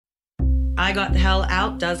I Got the Hell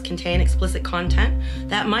Out does contain explicit content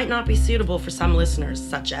that might not be suitable for some listeners,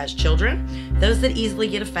 such as children, those that easily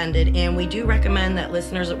get offended, and we do recommend that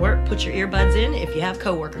listeners at work put your earbuds in if you have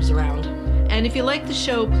coworkers around. And if you like the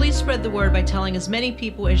show, please spread the word by telling as many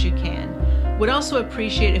people as you can. Would also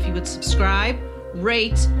appreciate if you would subscribe,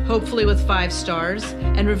 rate, hopefully with 5 stars,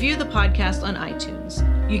 and review the podcast on iTunes.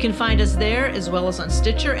 You can find us there as well as on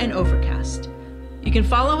Stitcher and Overcast. You can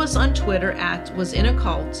follow us on Twitter at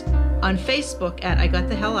WasInACult, on Facebook at I Got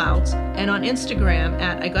the Hell Out, and on Instagram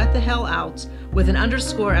at I Got the Hell Out with an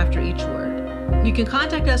underscore after each word. You can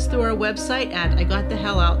contact us through our website at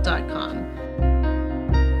IGotTheHellOut.com.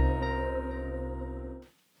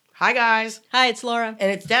 Hi, guys. Hi, it's Laura.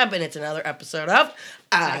 And it's Deb, and it's another episode of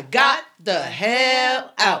I Got the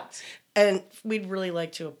Hell Out. And we'd really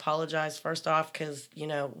like to apologize first off because, you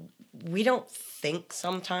know, we don't think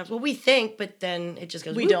sometimes. Well, we think, but then it just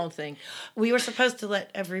goes. We don't think. We were supposed to let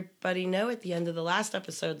everybody know at the end of the last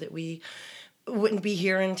episode that we wouldn't be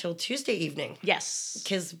here until Tuesday evening. Yes.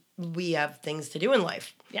 Because we have things to do in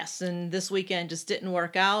life. Yes, and this weekend just didn't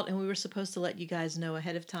work out, and we were supposed to let you guys know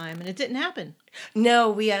ahead of time, and it didn't happen. No,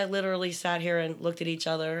 we had literally sat here and looked at each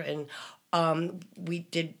other, and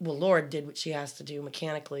Laura did what she has to do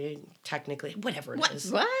mechanically, technically, whatever it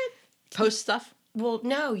is. What? Post stuff? Well,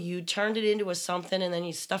 no, you turned it into a something, and then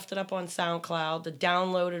you stuffed it up on SoundCloud to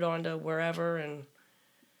download it onto wherever, and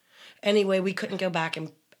anyway, we couldn't go back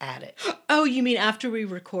and add it. Oh, you mean after we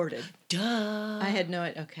recorded? Duh. I had no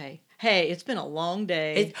idea. Okay. Hey, it's been a long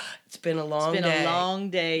day. It's been a long day. It's been a long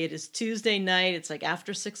day. It is Tuesday night. It's like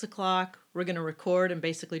after 6 o'clock. We're going to record and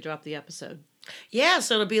basically drop the episode. Yeah,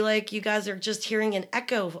 so it'll be like you guys are just hearing an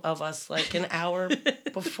echo of us like an hour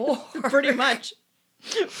before. Pretty much.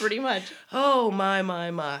 Pretty much. Oh,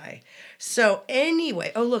 my. So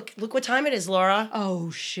anyway, look what time it is, Laura. Oh,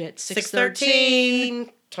 shit. 6:13.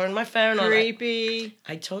 Turn my phone on. Creepy.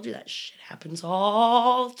 I told you that shit happens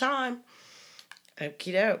all the time.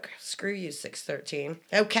 Okie doke. Screw you, 6:13.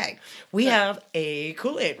 Okay. We have a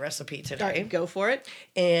Kool-Aid recipe today. All right, go for it.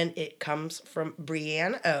 And it comes from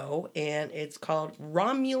Brianne O. And it's called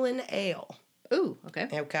Romulan Ale. Ooh, okay.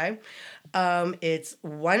 Okay. It's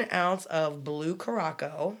 1 ounce of blue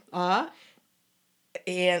Curaçao.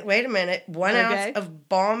 And wait a minute, 1 ounce of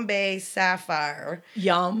Bombay Sapphire.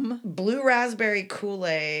 Yum. Blue raspberry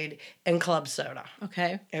Kool-Aid and club soda.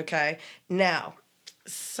 Okay. Now,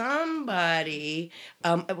 somebody,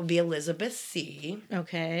 it would be Elizabeth C.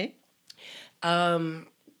 Okay.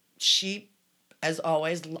 She, as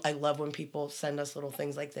always, I love when people send us little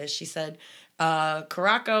things like this. She said,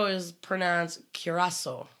 Curaçao is pronounced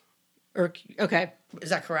Curacao. Okay. Is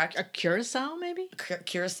that correct? A curacao, maybe?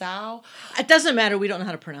 Curacao? It doesn't matter. We don't know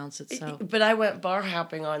how to pronounce it, so. But I went bar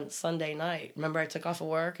hopping on Sunday night. Remember, I took off of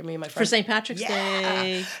work and me and my friend. For St. Patrick's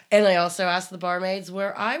Day. And I also asked the barmaids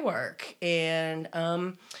where I work. And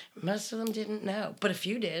most of them didn't know. But a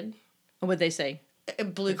few did. What'd they say?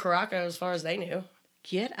 Blue Curaçao, as far as they knew.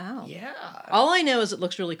 Get out. Yeah. All I know is it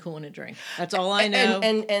looks really cool in a drink. That's all I know.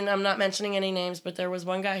 And I'm not mentioning any names, but there was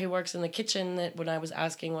one guy who works in the kitchen that when I was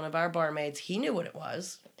asking one of our barmaids, he knew what it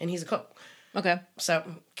was, and he's a cook. Okay. So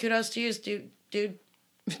kudos to you, dude.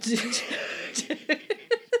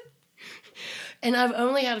 And I've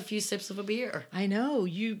only had a few sips of a beer. I know.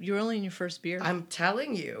 You're only in your first beer. I'm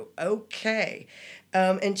telling you. Okay.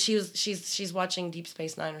 And she's watching Deep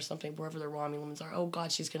Space Nine or something, wherever the Romulans are. Oh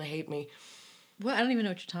God, she's gonna hate me. What? I don't even know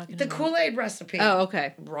what you're talking about. The Kool-Aid recipe. Oh,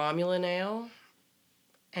 okay. Romulan ale.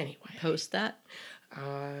 Anyway. Post that.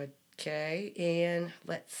 Okay, and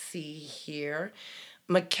let's see here.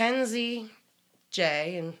 Mackenzie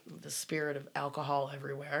J, in the spirit of alcohol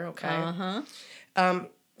everywhere, okay? Uh-huh.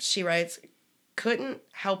 She writes, couldn't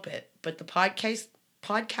help it, but the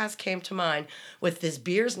podcast came to mind with this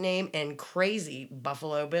beer's name and crazy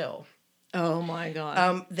Buffalo Bill. Oh my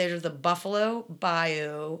God. They're the Buffalo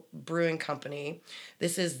Bayou Brewing Company.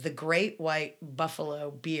 This is the Great White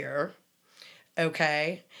Buffalo beer.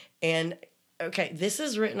 Okay. And this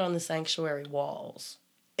is written on the sanctuary walls.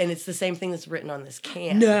 And it's the same thing that's written on this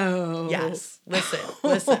can. No. Yes. Listen.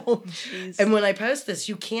 Oh, and when I post this,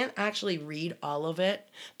 you can't actually read all of it.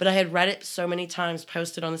 But I had read it so many times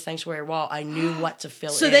posted on the sanctuary wall, I knew what to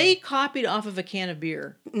fill in. So they copied off of a can of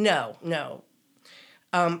beer? No.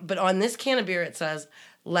 But on this can of beer, it says,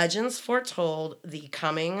 legends foretold the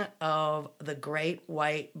coming of the Great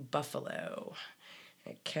White Buffalo.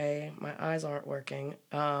 Okay, my eyes aren't working.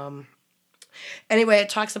 Anyway, it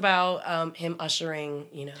talks about him ushering,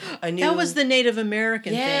 a new... That was the Native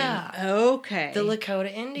American thing. Okay. The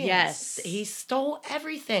Lakota Indians. Yes. He stole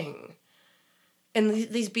everything. And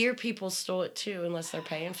these beer people stole it too, unless they're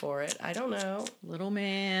paying for it. I don't know. Little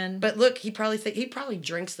man. But look, he probably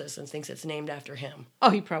drinks this and thinks it's named after him. Oh,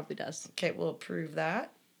 he probably does. Okay, we'll approve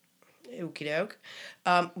that. Okie doke.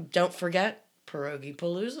 Don't forget, Pierogi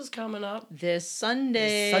Palooza's coming up. This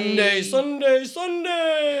Sunday.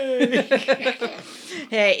 Sunday.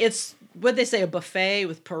 Hey, it's what they say, a buffet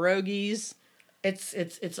with pierogies.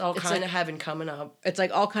 It's all kind of heaven coming up. It's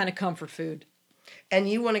like all kind of comfort food. And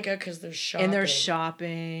you want to go because there's shopping. And there's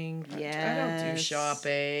shopping. Yes. I don't do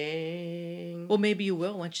shopping. Well, maybe you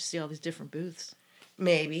will once you see all these different booths.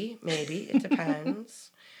 Maybe. It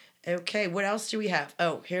depends. Okay, what else do we have?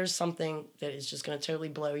 Oh, here's something that is just going to totally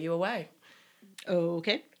blow you away.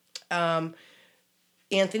 Okay.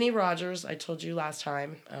 Anthony Rogers, I told you last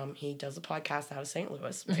time, he does a podcast out of St.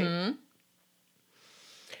 Louis, right? Mm-hmm.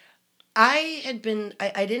 I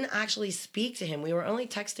didn't actually speak to him. We were only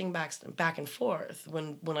texting back and forth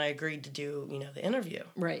when I agreed to do, the interview.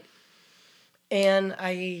 Right. And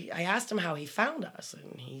I asked him how he found us,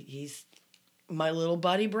 and he's my little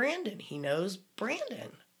buddy Brandon. He knows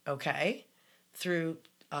Brandon, okay, through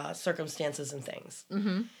circumstances and things.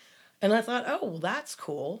 Mm-hmm. And I thought, oh, well, that's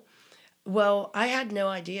cool. Well, I had no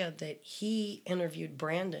idea that he interviewed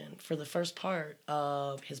Brandon for the first part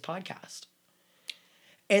of his podcast.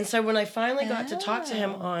 And so when I finally got to talk to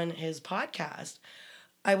him on his podcast,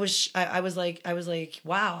 I was like,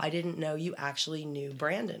 wow, I didn't know you actually knew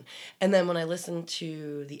Brandon. And then when I listened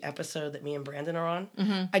to the episode that me and Brandon are on,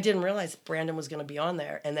 mm-hmm. I didn't realize Brandon was going to be on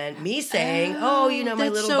there. And then me saying, my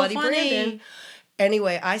little buddy funny. Brandon.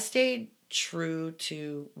 Anyway, I stayed true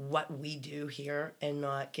to what we do here and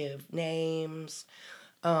not give names,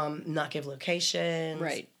 not give locations,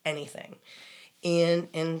 right? Anything. And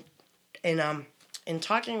in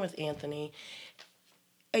talking with Anthony,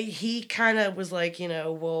 he kind of was like,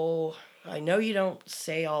 well, I know you don't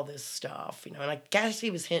say all this stuff, and I guess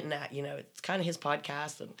he was hinting at, it's kind of his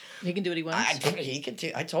podcast, and he can do what he wants.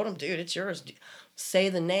 I told him, dude, it's yours. Say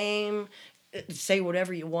the name, say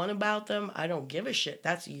whatever you want about them. I don't give a shit.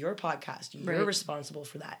 That's your podcast. You're responsible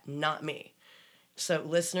for that, not me. So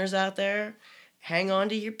listeners out there, hang on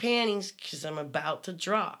to your panties because I'm about to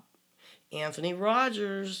drop Anthony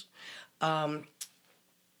Rogers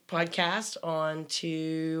podcast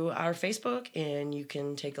onto our Facebook, and you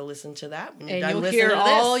can take a listen to that. When and you'll hear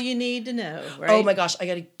all you need to know, right? Oh my gosh, I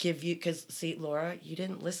got to give you, because see, Laura, you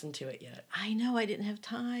didn't listen to it yet. I know, I didn't have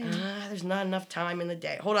time. There's not enough time in the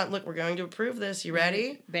day. Hold on, look, we're going to approve this. You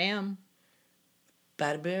ready? Bam.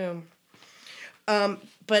 Bada boom.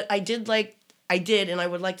 But I did, and I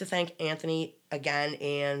would like to thank Anthony again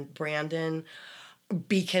and Brandon,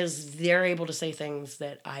 because they're able to say things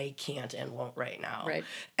that I can't and won't right now. Right.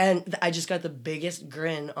 And I just got the biggest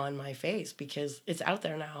grin on my face because it's out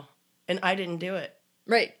there now. And I didn't do it.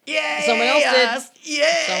 Right. Yeah. Someone else did.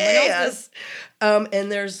 Yeah. Someone else did. And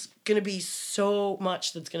there's going to be so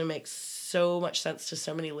much that's going to make so much sense to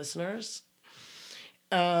so many listeners.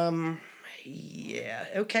 Yeah.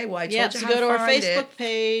 Okay. Well, I told you how to go to our Facebook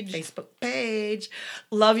page.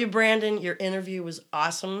 Love you, Brandon. Your interview was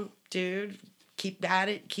awesome, dude. Keep at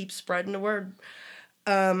it. Keep spreading the word.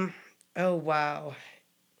 Oh, wow.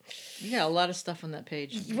 You got a lot of stuff on that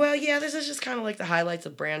page. Well, yeah, this is just kind of like the highlights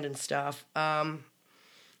of Brandon stuff. I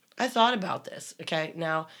thought about this, okay?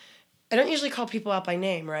 Now, I don't usually call people out by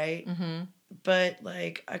name, right? Mm-hmm. But,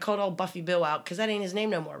 I called old Buffy Bill out because that ain't his name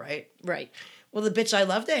no more, right? Right. Well, the bitch I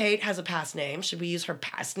love to hate has a past name. Should we use her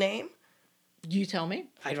past name? You tell me.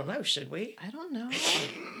 I don't know. Should we? I don't know.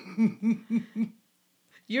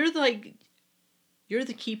 You're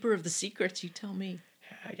the keeper of the secrets. You tell me.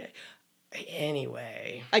 Okay.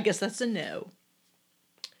 Anyway. I guess that's a no.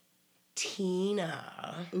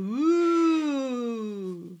 Tina.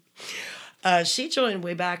 Ooh. She joined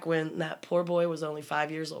way back when that poor boy was only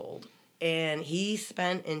 5 years old. And he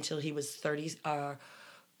spent until he was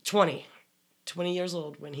 20 years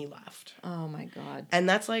old when he left. Oh, my God. And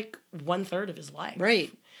that's 1/3 of his life.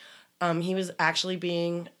 Right. He was actually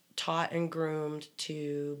being taught and groomed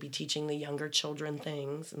to be teaching the younger children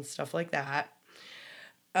things and stuff like that.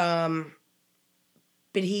 But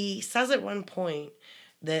he says at one point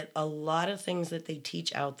that a lot of things that they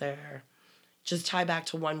teach out there just tie back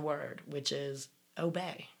to one word, which is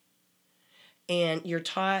obey. And you're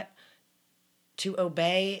taught to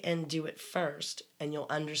obey and do it first, and you'll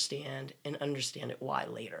understand it why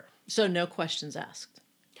later. So no questions asked.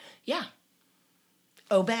 Yeah.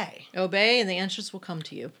 Obey, and the answers will come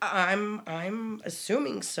to you. I'm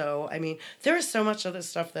assuming so. I mean, there is so much other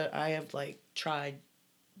stuff that I have tried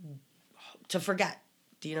to forget.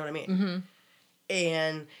 Do you know what I mean? Mm-hmm.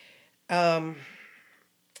 And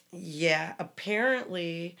yeah,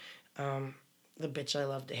 apparently, the bitch I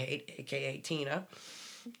love to hate, aka Tina,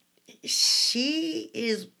 she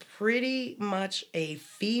is pretty much a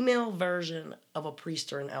female version of a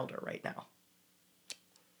priest or an elder right now.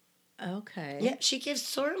 Okay. Yeah, she gives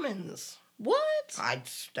sermons. What?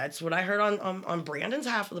 That's what I heard on Brandon's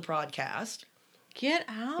half of the podcast. Get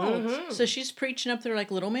out. Mm-hmm. So she's preaching up there like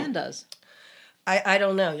Little Man does. I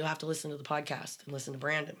don't know. You'll have to listen to the podcast and listen to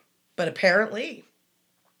Brandon. But apparently.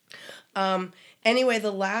 Anyway,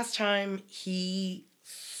 the last time he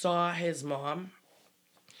saw his mom,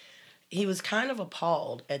 he was kind of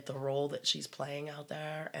appalled at the role that she's playing out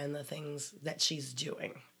there and the things that she's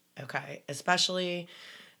doing. Okay? Especially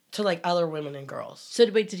to like other women and girls. So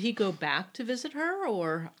wait, did he go back to visit her,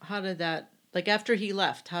 or how did that, like after he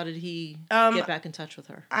left, how did he get back in touch with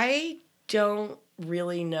her? I don't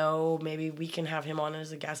really know. Maybe we can have him on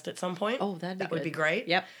as a guest at some point. Oh, that would be great.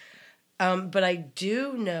 Yep. But I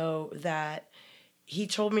do know that he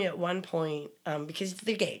told me at one point, because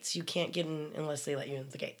the gates, you can't get in unless they let you in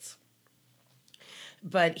the gates.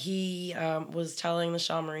 But he was telling the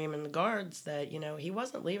Shamarim and the guards that, you know, he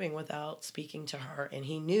wasn't leaving without speaking to her, and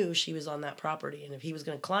he knew she was on that property, and if he was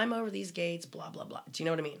going to climb over these gates, blah, blah, blah. Do you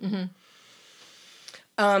know what I mean? Mm-hmm.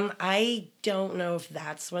 I don't know if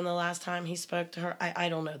that's when the last time he spoke to her. I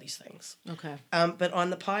don't know these things. Okay. But on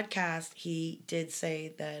the podcast, he did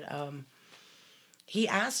say that he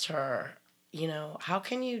asked her, you know, how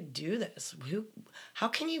can you do this? How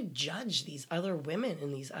can you judge these other women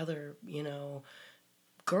and these other, you know,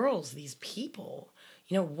 girls, these people?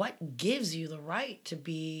 You know, what gives you the right to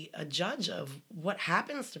be a judge of what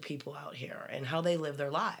happens to people out here and how they live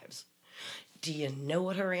their lives? Do you know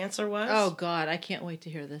what her answer was? Oh, God, I can't wait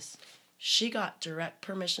to hear this. She got direct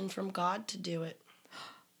permission from God to do it.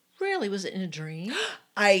 Really? Was it in a dream?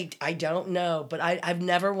 I don't know, but I've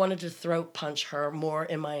never wanted to throat punch her more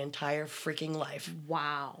in my entire freaking life.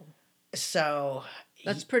 Wow. So...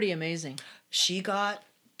 That's pretty amazing. She got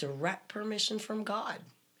direct permission from God.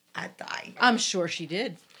 I'm sure she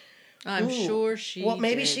did. I'm sure she Well,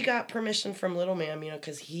 maybe did. she got permission from Little Man, you know,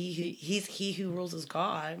 because he's he who rules is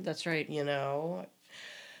God. That's right. You know.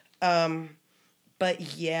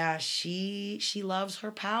 But yeah, she loves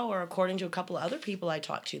her power, according to a couple of other people I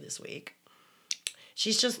talked to this week.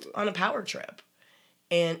 She's just on a power trip.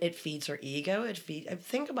 And it feeds her ego.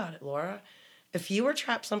 Think about it, Laura. If you were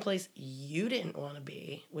trapped someplace you didn't want to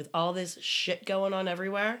be, with all this shit going on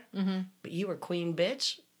everywhere, but you were queen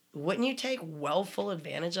bitch, wouldn't you take full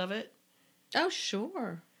advantage of it? Oh,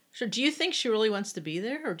 sure. Sure. Do you think she really wants to be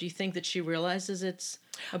there, or do you think that she realizes it's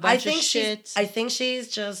a bunch of shit? I think she's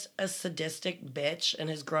just a sadistic bitch and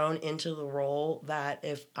has grown into the role that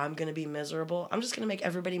if I'm going to be miserable, I'm just going to make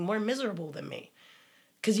everybody more miserable than me.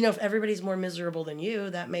 Because, you know, if everybody's more miserable than you,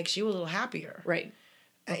 that makes you a little happier. Right.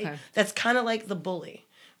 Okay. That's kind of like the bully.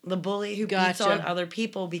 The bully who beats Gotcha. on other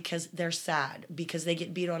people because they're sad, because they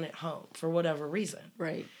get beat on at home for whatever reason.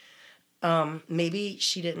 Right. Maybe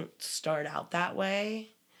she didn't start out that way,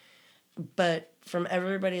 but from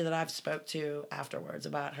everybody that I've spoke to afterwards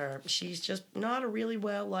about her, she's just not a really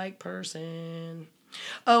well-liked person.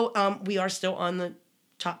 Oh, we are still on the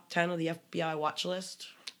top 10 of the FBI watch list.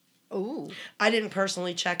 Oh. I didn't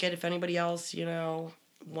personally check it. If anybody else, you know,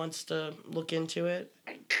 wants to look into it.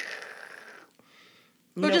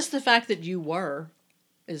 But just the fact that you were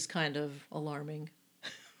is kind of alarming.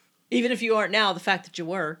 Even if you aren't now, the fact that you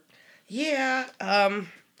were. Yeah.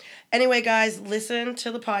 Anyway, guys, listen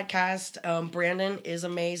to the podcast. Brandon is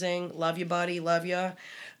amazing. Love you, buddy. Love you.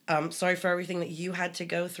 Sorry for everything that you had to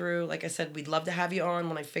go through. Like I said, we'd love to have you on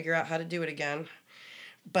when I figure out how to do it again.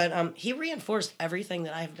 But he reinforced everything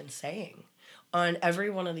that I've been saying on every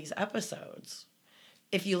one of these episodes.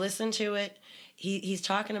 If you listen to it, he's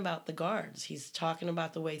talking about the guards. He's talking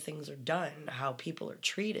about the way things are done, how people are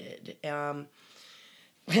treated.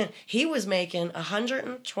 He was making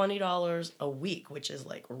 $120 a week, which is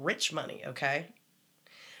like rich money, okay?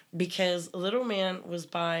 Because Little Man was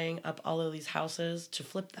buying up all of these houses to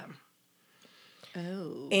flip them.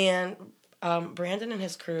 Oh. And Brandon and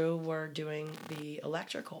his crew were doing the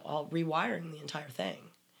electrical, all rewiring the entire thing,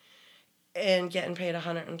 and getting paid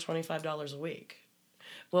 $125 a week.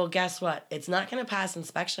 Well, guess what? It's not going to pass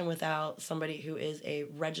inspection without somebody who is a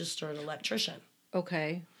registered electrician.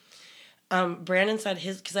 Okay. Brandon said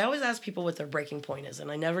because I always ask people what their breaking point is, and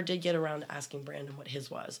I never did get around to asking Brandon what his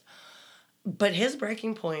was. But his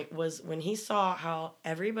breaking point was when he saw how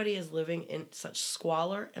everybody is living in such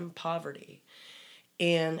squalor and poverty,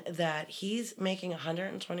 and that he's making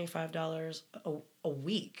 $125 a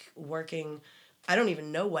week working, I don't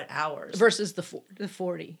even know what hours. Versus the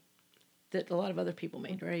 40 that a lot of other people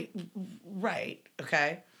made, right? Right,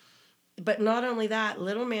 okay. But not only that,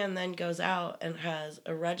 little man then goes out and has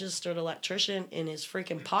a registered electrician in his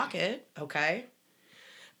freaking pocket, okay?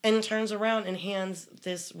 And turns around and hands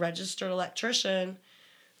this registered electrician,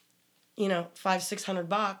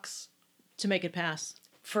 $500-600 To make it pass.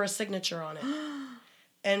 for a signature on it.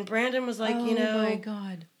 And Brandon was like, Oh my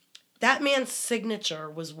God. that man's signature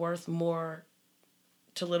was worth more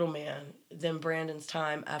to little man than Brandon's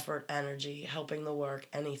time, effort, energy, helping the work,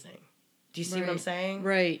 anything. Do you see what I'm saying?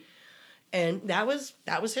 Right. And that was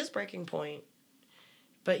his breaking point.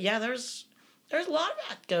 But yeah, there's a lot of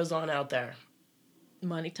that goes on out there.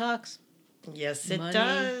 Money talks. Yes, it Money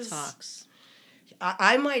does. talks.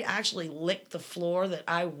 I might actually lick the floor that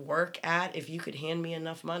I work at if you could hand me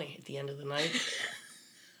enough money at the end of the night.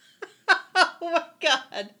 Oh my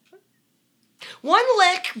God. One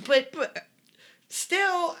lick, but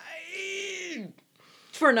still,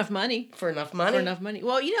 For enough money. for enough money. For enough money.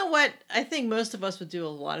 Well, you know what? I think most of us would do a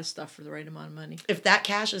lot of stuff for the right amount of money. If that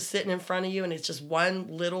cash is sitting in front of you and it's just one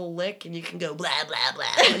little lick and you can go blah, blah,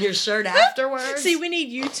 blah on your shirt afterwards. See, we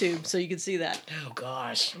need YouTube so you can see that. Oh,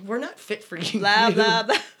 gosh. We're not fit for you. Blah, blah,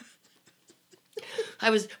 blah.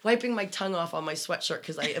 I was wiping my tongue off on my sweatshirt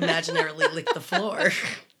because I imaginarily licked the floor.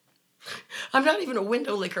 I'm not even a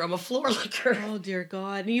window licker. I'm a floor licker. Oh, dear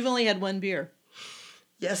God. And you've only had one beer.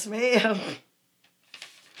 Yes, ma'am.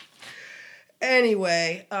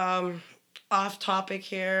 Anyway, off topic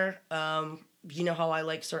here. You know how I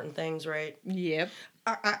like certain things, right? Yep.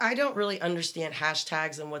 I don't really understand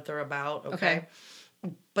hashtags and what they're about, okay?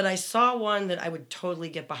 But I saw one that I would totally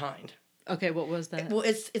get behind. Okay, what was that? Well,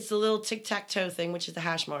 it's the little tic-tac-toe thing, which is the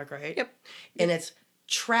hash mark, right? Yep. And it's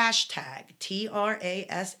trash tag, TRASHTAG.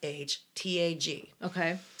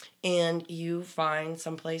 Okay. And you find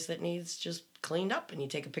someplace that needs just cleaned up, and you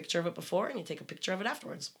take a picture of it before, and you take a picture of it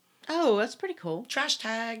afterwards. Oh, that's pretty cool. Trash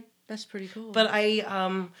tag. That's pretty cool. But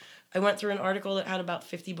I went through an article that had about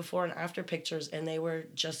 50 before and after pictures, and they were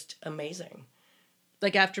just amazing.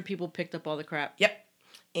 Like after people picked up all the crap. Yep.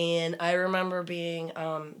 And I remember being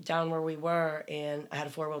down where we were, and I had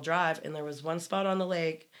a 4-wheel drive, and there was one spot on the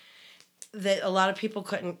lake that a lot of people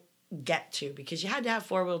couldn't get to because you had to have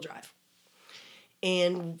 4-wheel drive.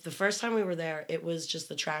 And the first time we were there, it was just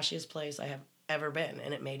the trashiest place I have ever been,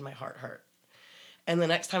 and it made my heart hurt. And the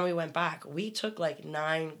next time we went back, we took like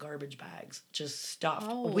 9 garbage bags, just stuffed.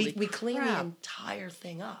 We cleaned the entire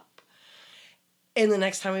thing up. And the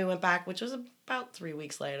next time we went back, which was about 3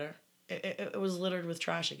 weeks later, it was littered with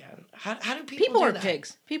trash again. How do people do that?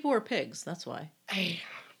 Pigs. People are pigs. That's why. Hey.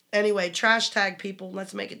 Anyway, trash tag people.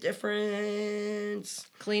 Let's make a difference.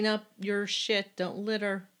 Clean up your shit. Don't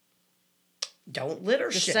litter. Don't litter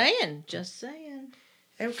Just shit. saying. Just saying.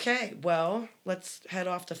 Okay, well, let's head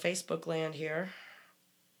off to Facebook land here.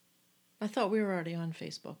 I thought we were already on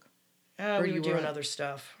Facebook. We were doing other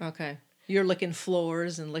stuff. Okay. You're licking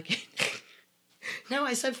floors and licking... No,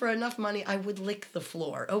 I said for enough money, I would lick the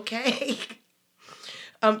floor, okay?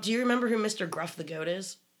 Do you remember who Mr. Gruff the Goat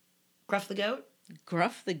is? Gruff the Goat?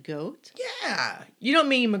 Gruff the Goat? Yeah. You don't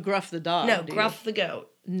mean McGruff the dog, No, do Gruff the Goat.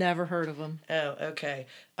 Never heard of him. Oh, okay.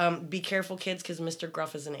 Be careful, kids, because Mr.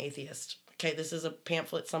 Gruff is an atheist. Okay, this is a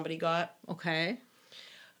pamphlet somebody got. Okay.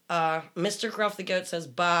 Mr. Gruff the Goat says,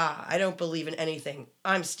 "Bah, I don't believe in anything.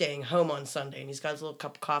 I'm staying home on Sunday." And he's got his little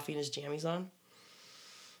cup of coffee and his jammies on.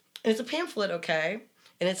 And it's a pamphlet, okay?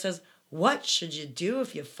 And it says, "What should you do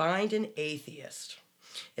if you find an atheist?"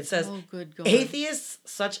 It says, Oh, good God. "Atheists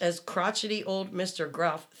such as crotchety old Mr.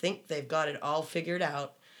 Gruff think they've got it all figured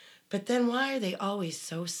out. But then why are they always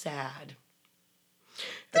so sad?"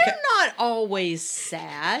 They're not always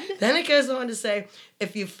sad. Then it goes on to say,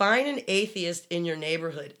 "If you find an atheist in your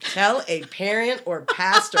neighborhood, tell a parent or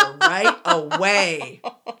pastor right away.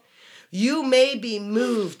 You may be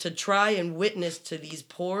moved to try and witness to these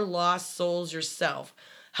poor lost souls yourself.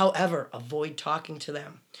 However, avoid talking to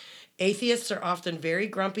them. Atheists are often very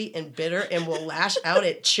grumpy and bitter and will lash out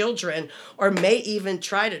at children or may even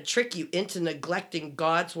try to trick you into neglecting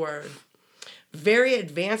God's word. Very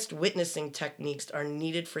advanced witnessing techniques are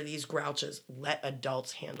needed for these grouches. Let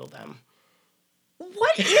adults handle them."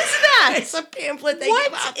 What is that? It's a pamphlet they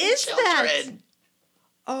What give out to is that? children.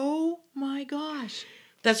 Oh my gosh.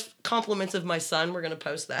 That's compliments of my son. We're going to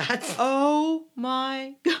post that. Oh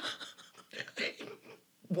my God.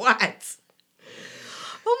 What?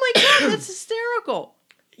 Oh my God, that's hysterical.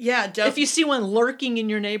 Yeah, don't. If you see one lurking in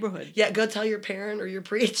your neighborhood. Yeah, go tell your parent or your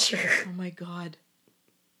preacher. Oh my God.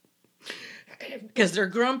 Because they're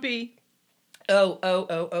grumpy. Oh,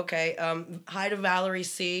 okay. Hi to Valerie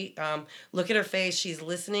C. Look at her face. She's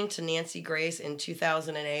listening to Nancy Grace in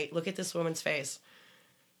 2008. Look at this woman's face.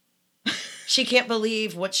 She can't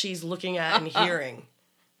believe what she's looking at and hearing.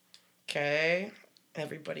 Okay.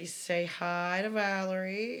 Everybody say hi to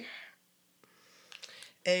Valerie.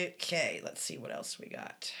 Okay, let's see what else we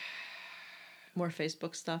got. More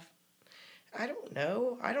Facebook stuff. I don't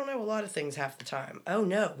know. I don't know a lot of things half the time. Oh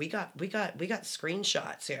no, we got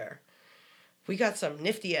screenshots here. We got some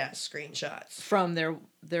nifty ass screenshots From their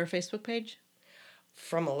Facebook page?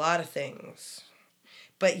 from a lot of things.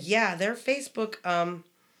 But yeah, their Facebook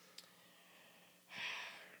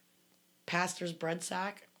pastor's bread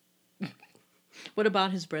sack. What about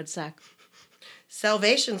his bread sack?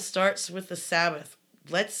 Salvation starts with the Sabbath.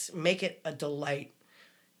 Let's make it a delight.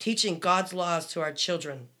 Teaching God's laws to our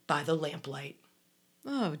children by the lamplight.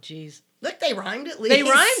 Oh, jeez. Look, they rhymed at least. They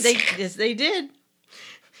rhymed. Yes, they did.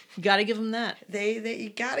 You got to give them that. You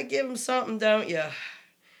gotta give them something, don't you?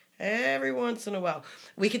 Every once in a while,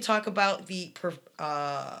 we could talk about the.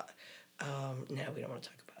 No, we don't want to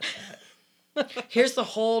talk about that. Here's the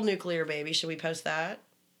whole nuclear baby. Should we post that?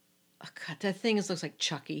 Oh, God, that thing looks like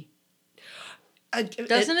Chucky.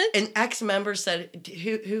 Doesn't it? An ex-member said,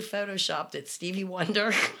 who photoshopped it? Stevie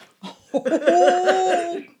Wonder.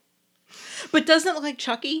 But doesn't it look like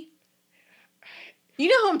Chucky? You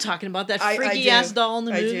know who I'm talking about, that freaky-ass doll in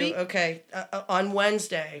the movie? I do, okay. On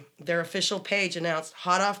Wednesday, their official page announced,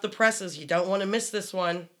 hot off the presses, you don't want to miss this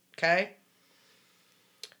one, okay?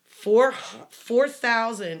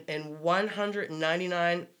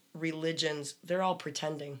 4,199 religions, they're all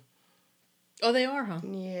pretending. Oh, they are, huh?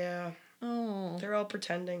 Yeah. Oh. They're all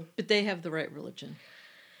pretending. But they have the right religion.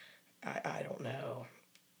 I don't know.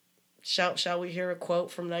 Shall we hear a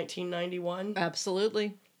quote from 1991?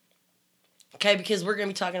 Absolutely. Okay, because we're going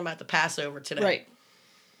to be talking about the Passover today. Right.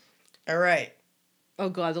 All right. Oh,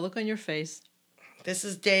 God, the look on your face. This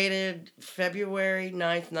is dated February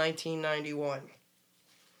 9th, 1991.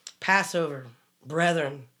 Passover,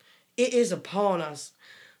 brethren, it is upon us.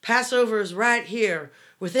 Passover is right here,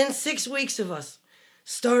 within 6 weeks of us.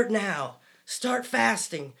 Start now. Start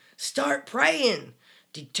fasting. Start praying.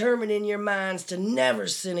 Determine in your minds to never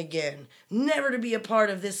sin again. Never to be a part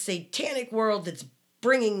of this satanic world that's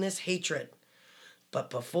bringing this hatred. But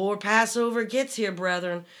before Passover gets here,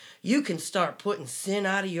 brethren, you can start putting sin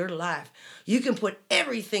out of your life. You can put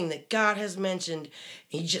everything that God has mentioned,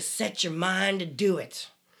 and you just set your mind to do it.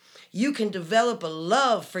 You can develop a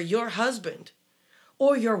love for your husband,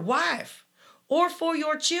 or your wife, or for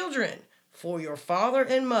your children, for your father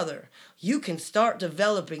and mother. You can start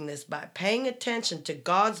developing this by paying attention to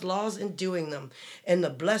God's laws and doing them, and the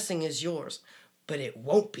blessing is yours. But it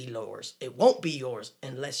won't be yours. It won't be yours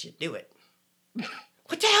unless you do it.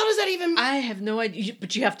 What the hell does that even mean? I have no idea,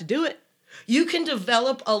 but you have to do it. You can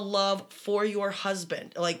develop a love for your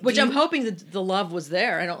husband, I'm hoping that the love was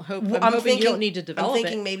there. I'm hoping you don't need to develop it. I'm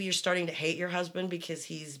thinking maybe you're starting to hate your husband because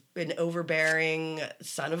he's an overbearing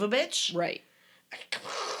son of a bitch. Right.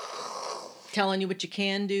 Telling you what you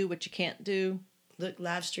can do, what you can't do. Look,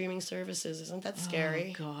 live streaming services, isn't that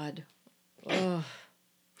scary? Oh, God. Ugh.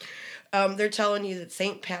 They're telling you that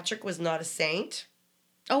St. Patrick was not a saint.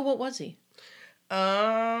 Oh, what was he?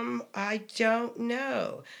 I don't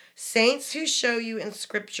know. Saints who show you in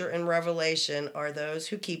Scripture and Revelation are those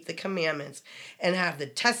who keep the commandments and have the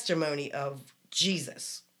testimony of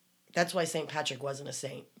Jesus. That's why St. Patrick wasn't a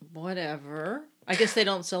saint. Whatever. I guess they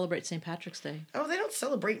don't celebrate St. Patrick's Day. Oh, they don't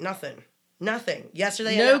celebrate nothing. Nothing.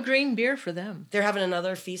 Yesterday, no green beer for them. They're having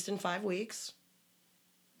another feast in 5 weeks.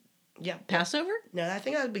 Yeah. Passover? No, I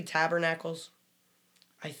think that would be Tabernacles.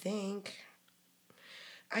 I think.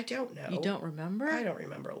 I don't know. You don't remember? I don't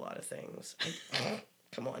remember a lot of things.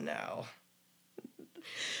 Come on now.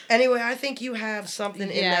 Anyway, I think you have something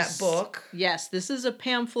in that book. Yes, this is a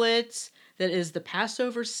pamphlet that is the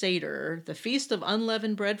Passover Seder, the Feast of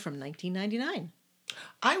Unleavened Bread from 1999.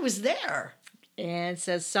 I was there. And it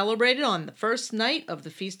says, celebrated on the first night of the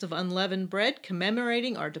Feast of Unleavened Bread,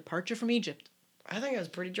 commemorating our departure from Egypt. I think I was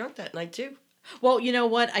pretty drunk that night, too. Well, you know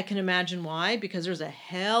what? I can imagine why, because there's a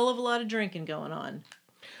hell of a lot of drinking going on.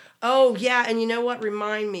 Oh, yeah, and you know what?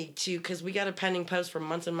 Remind me, too, because we got a pending post from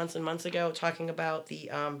months and months and months ago talking about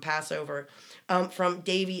the Passover from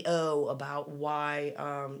Davey O about why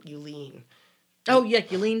you lean. Oh, yeah,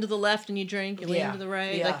 you lean to the left and you drink, you lean to the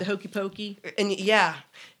right, like the hokey pokey. And yeah,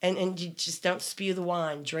 and you just don't spew the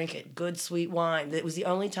wine, drink it. Good, sweet wine. It was the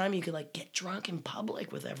only time you could, get drunk in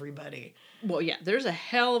public with everybody. Well, yeah, there's a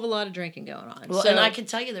hell of a lot of drinking going on. Well, and I can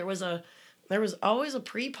tell you there was always a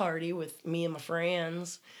pre-party with me and my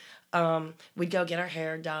friends. We'd go get our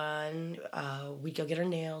hair done. We'd go get our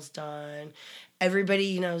nails done.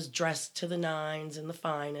 Everybody, is dressed to the nines and the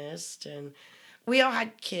finest. And we all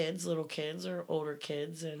had kids, little kids or older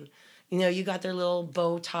kids. And, You know, you got their little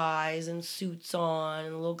bow ties and suits on,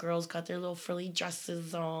 and the little girls got their little frilly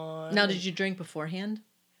dresses on. Now, did you drink beforehand?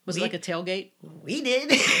 Was it like a tailgate? We did.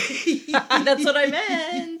 That's what I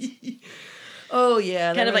meant. Oh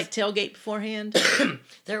yeah, Kind of like tailgate beforehand.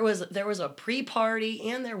 there was a pre-party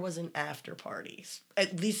and there was an after party.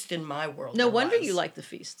 At least in my world. No wonder you like the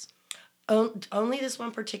feasts. Only this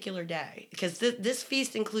one particular day, because this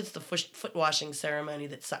feast includes the foot washing ceremony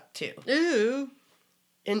that sucked too. Ooh.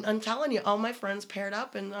 And I'm telling you, all my friends paired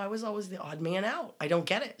up, and I was always the odd man out. I don't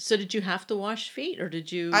get it. So did you have to wash feet, or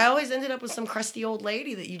did you? I always ended up with some crusty old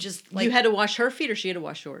lady that you just like. You had to wash her feet, or she had to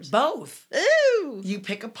wash yours? Both. Ooh. You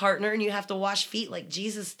pick a partner, and you have to wash feet like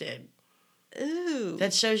Jesus did. Ooh.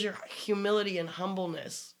 That shows your humility and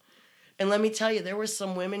humbleness. And let me tell you, there were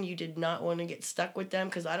some women you did not want to get stuck with them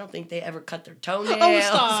because I don't think they ever cut their toenails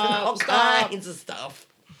and all kinds of stuff.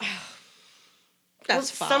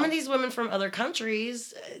 That's fine. Some of these women from other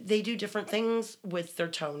countries, they do different things with their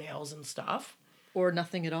toenails and stuff. Or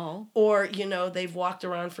nothing at all. Or, you know, they've walked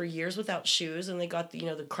around for years without shoes and they got, the, you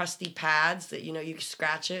know, the crusty pads that, you know, you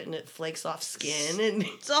scratch it and it flakes off skin. And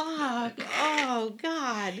Stop. Oh,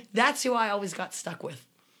 God. That's who I always got stuck with.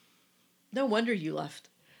 No wonder you left.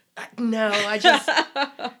 No, that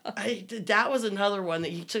was another one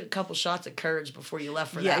that you took a couple shots of courage before you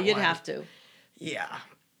left for that one. Yeah, you'd have to. Yeah.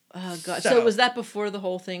 Oh, God. So was that before the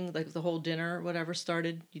whole thing, like the whole dinner or whatever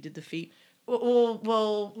started? You did the feet?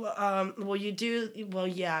 Well, you do. Well,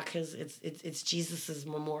 yeah, because it's Jesus's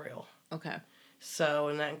memorial. Okay. So,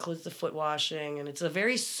 and that includes the foot washing, and it's a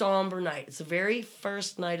very somber night. It's the very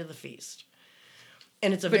first night of the feast,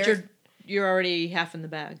 and it's you're already half in the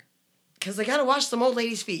bag. Because I gotta wash some old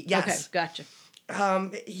lady's feet. Yes. Okay, gotcha.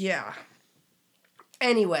 Yeah.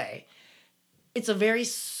 Anyway, it's a very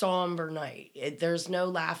somber night. There's no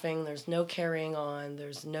laughing. There's no carrying on.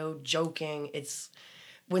 There's no joking. It's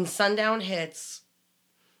when sundown hits,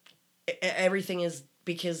 everything is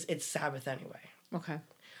because it's Sabbath anyway. Okay.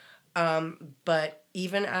 But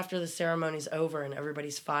even after the ceremony's over and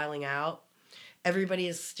everybody's filing out, everybody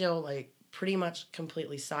is still like pretty much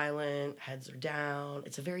completely silent. Heads are down.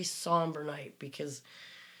 It's a very somber night because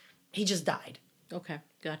he just died. Okay,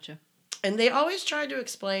 gotcha. And they always tried to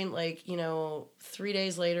explain, like, you know, 3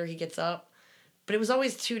 days later he gets up. But it was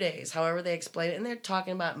always 2 days, however they explain it. And they're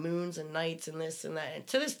talking about moons and nights and this and that. And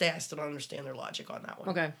to this day, I still don't understand their logic on that one.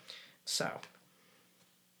 Okay. So,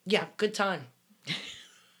 yeah, good time.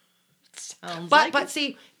 Sounds But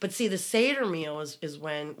see, the Seder meal is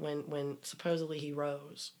when supposedly he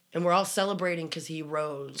rose. And we're all celebrating because he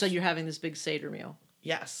rose. So you're having this big Seder meal?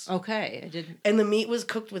 Yes. Okay, I didn't... And the meat was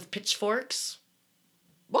cooked with pitchforks.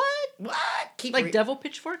 What? Like devil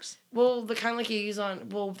pitchforks? Well, the kind like you use on...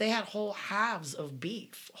 Well, they had whole halves of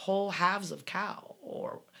beef, whole halves of cow,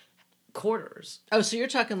 or quarters. Oh, so you're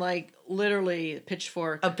talking like literally a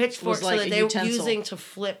pitchfork. A pitchfork was like so that a they were utensil. using to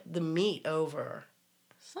flip the meat over.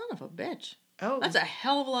 Son of a bitch. Oh. That's a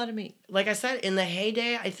hell of a lot of meat. Like I said, in the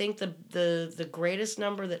heyday, I think the greatest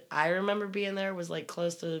number that I remember being there was like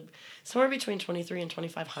close to somewhere between 2,300 and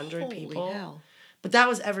 2,500 people. Holy hell. But that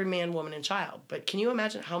was every man, woman, and child. But can you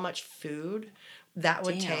imagine how much food that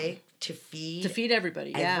would take to feed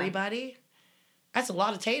everybody? Yeah. Everybody? That's a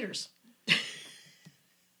lot of taters.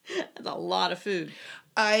 That's a lot of food.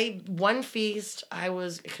 One feast,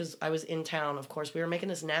 because I was in town, of course, we were making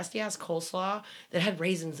this nasty ass coleslaw that had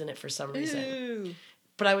raisins in it for some reason. Ew.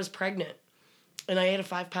 But I was pregnant. And I ate a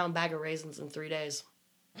 5-pound bag of raisins in 3 days.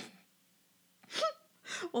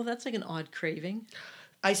 Well, that's like an odd craving.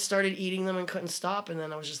 I started eating them and couldn't stop, and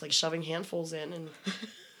then I was just like shoving handfuls in,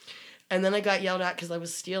 and then I got yelled at because I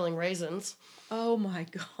was stealing raisins. Oh my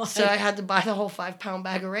God. So I had to buy the whole 5-pound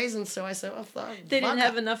bag of raisins. So I said, they didn't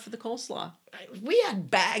have enough for the coleslaw. We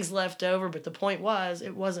had bags left over, but the point was,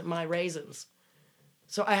 it wasn't my raisins.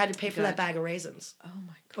 So I had to pay for that bag of raisins. Oh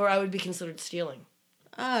my God. Or I would be considered stealing.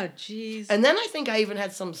 Oh, jeez. And then I think I even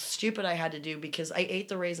had some stupid I had to do because I ate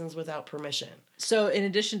the raisins without permission. So in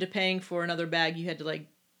addition to paying for another bag, you had to like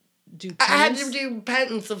do penance? I had to do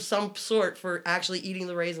penance of some sort for actually eating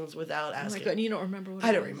the raisins without asking. Oh my God, and you don't remember what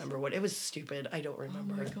I don't remember what. It was stupid. I don't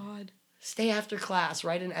remember. Oh my God. Stay after class,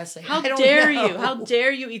 write an essay. How dare you? How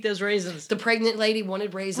dare you eat those raisins? The pregnant lady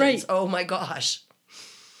wanted raisins. Right. Oh my gosh.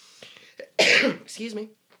 Excuse me.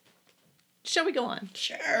 Shall we go on?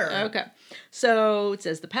 Sure. Okay. So it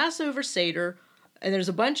says the Passover Seder, and there's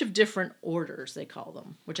a bunch of different orders, they call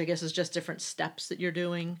them, which I guess is just different steps that you're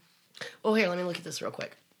doing. Oh, here, let me look at this real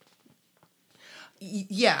quick.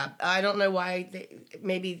 Yeah, I don't know why.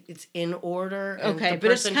 Maybe it's in order. And Okay, the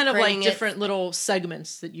but it's person kind of like printing it- different little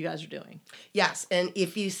segments that you guys are doing. Yes, and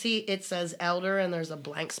if you see it says elder and there's a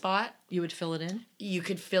blank spot, You would fill it in? you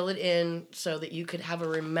could fill it in so that you could have a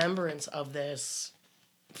remembrance of this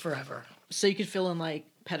forever. So you could fill in like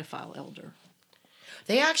pedophile elder.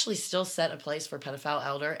 They actually still set a place for pedophile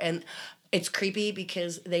elder, and it's creepy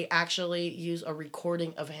because they actually use a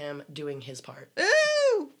recording of him doing his part.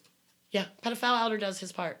 Ooh! Yeah, pedophile elder does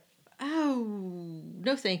his part. Oh,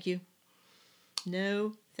 no thank you.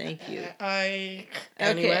 No thank you. Anyway.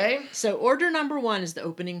 Okay, so order number 1 is the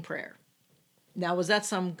opening prayer. Now, was that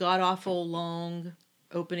some god-awful long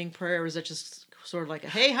opening prayer, or is that just sort of like a,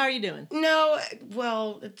 hey, how are you doing? No,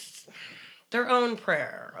 well, it's their own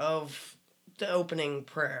prayer of the opening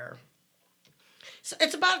prayer. So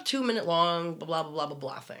it's about a 2-minute long, blah, blah, blah, blah,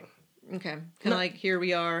 blah thing. Okay, kind of like, here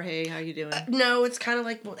we are, hey, how you doing? No, it's kind of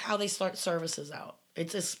like how they start services out.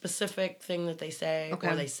 It's a specific thing that they say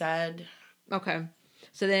or they said. Okay,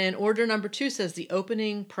 so then order number 2 says the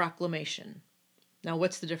opening proclamation. Now,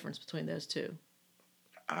 what's the difference between those two?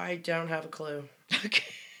 I don't have a clue.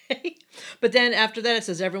 Okay, but then after that it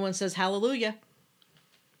says everyone says hallelujah.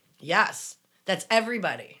 Yes, that's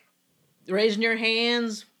everybody. Raising your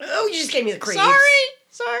hands. Oh, you just gave me the creeps.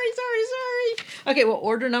 Sorry. Okay, well,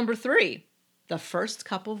 order number 3. The first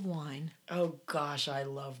cup of wine. Oh, gosh, I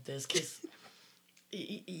love this. 'Cause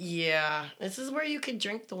yeah, this is where you can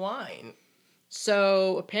drink the wine.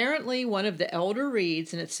 So apparently one of the elder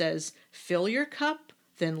reads and it says, fill your cup,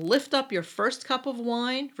 then lift up your first cup of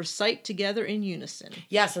wine, recite together in unison.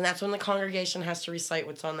 Yes, and that's when the congregation has to recite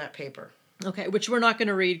what's on that paper. Okay, which we're not going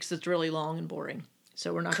to read because it's really long and boring.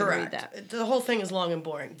 So we're not going to read that. The whole thing is long and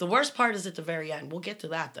boring. The worst part is at the very end. We'll get to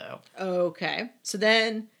that, though. Okay, so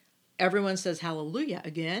then everyone says hallelujah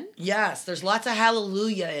again. Yes, there's lots of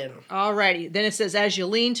hallelujah in. Alrighty, then it says, as you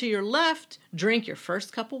lean to your left, drink your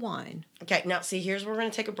first cup of wine. Okay, now see, here's where we're going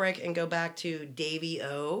to take a break and go back to Davy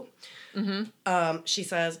O. She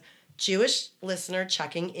says, Jewish listener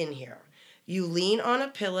checking in here. You lean on a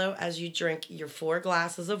pillow as you drink your 4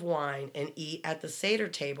 glasses of wine and eat at the Seder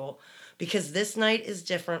table because this night is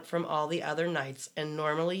different from all the other nights and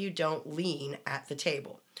normally you don't lean at the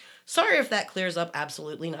table. Sorry if that clears up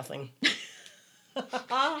absolutely nothing.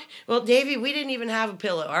 Well, Davey, we didn't even have a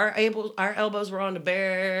pillow. Our elbows were on the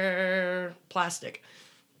bare plastic.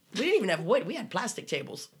 We didn't even have wood. We had plastic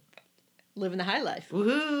tables. Living the high life.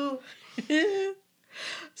 Woohoo!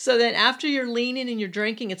 So then after you're leaning and you're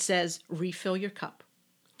drinking, it says, refill your cup.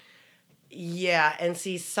 Yeah, and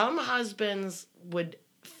see, some husbands would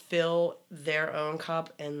fill their own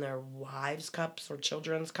cup and their wives' cups or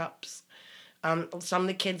children's cups. Some of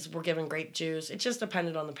the kids were given grape juice. It just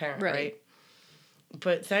depended on the parent, right?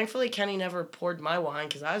 But thankfully, Kenny never poured my wine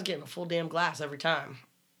because I was getting a full damn glass every time.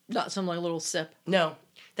 Not some like little sip. No.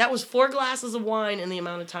 That was 4 glasses of wine in the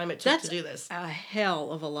amount of time it took to do this. A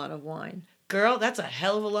hell of a lot of wine. Girl, that's a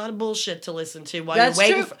hell of a lot of bullshit to listen to while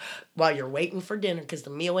you're waiting for dinner because the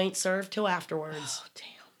meal ain't served till afterwards. Oh,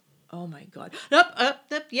 damn. Oh, my God. Nope,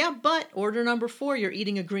 yeah, but order number 4, you're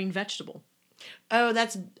eating a green vegetable. Oh,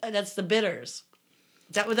 that's the bitters.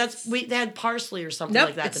 They had parsley or something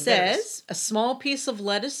like that. It says a small piece of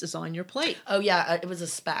lettuce is on your plate. Oh, yeah, it was a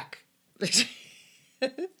speck.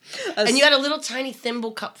 And you had a little tiny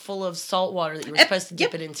thimble cup full of salt water that you were supposed to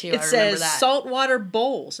dip it into. It says saltwater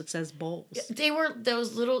bowls. It says bowls. They were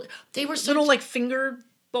little like finger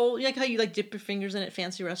bowl. Like how you like dip your fingers in at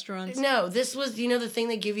fancy restaurants? No, this was, the thing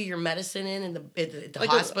they give you your medicine in the like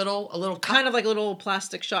hospital? A little cup. Kind of like a little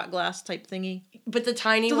plastic shot glass type thingy. But the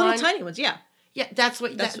tiny little tiny ones, yeah. Yeah, that's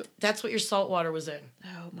what your salt water was in.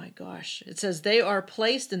 Oh my gosh! It says they are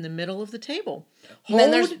placed in the middle of the table. And then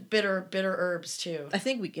there's bitter herbs too. I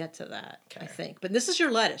think we get to that. Okay. I think, but this is your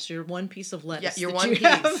lettuce. Your one piece of lettuce. Yeah, your one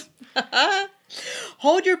piece.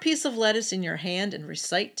 Hold your piece of lettuce in your hand and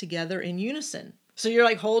recite together in unison. So you're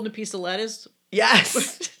like holding a piece of lettuce.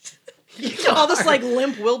 Yes. All this like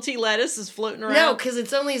limp, wilty lettuce is floating around. No, because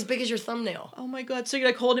it's only as big as your thumbnail. Oh my God! So you're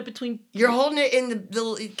like holding it between. You're holding it in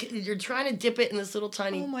you're trying to dip it in this little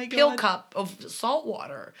tiny pill cup of salt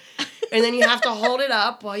water, and then you have to hold it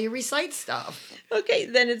up while you recite stuff. Okay,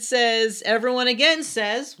 then it says everyone again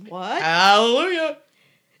says what? Hallelujah!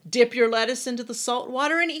 Dip your lettuce into the salt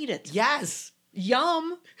water and eat it. Yes.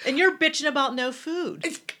 Yum! And you're bitching about no food.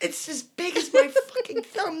 It's as big as my fucking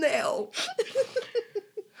thumbnail.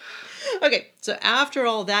 Okay, so after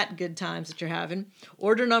all that good times that you're having,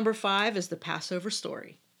 order number 5 is the Passover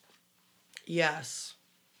story. Yes.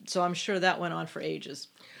 So I'm sure that went on for ages.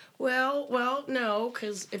 Well, no,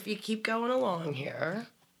 because if you keep going along here.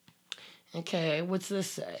 Okay, what's this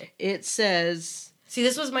say? It says, See,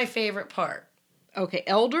 this was my favorite part. Okay,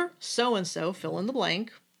 elder so-and-so, fill in the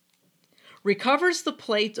blank, recovers the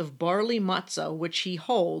plate of barley matzah which he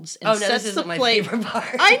holds and this sets the isn't my plate. favorite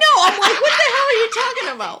part. I know. I'm like, what the hell are you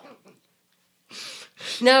talking about?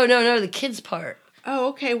 No, the kids part. Oh,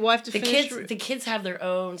 okay. Well, I have to finish. The kids have their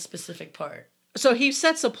own specific part. So he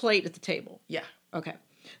sets a plate at the table. Yeah. Okay.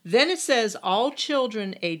 Then it says all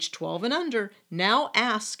children aged 12 and under now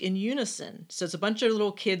ask in unison. So it's a bunch of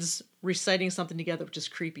little kids reciting something together, which is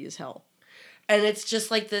creepy as hell. And it's just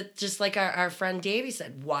like our friend Davey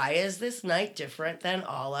said, why is this night different than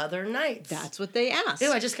all other nights? That's what they asked.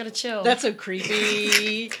 Ew, I just gotta chill. That's so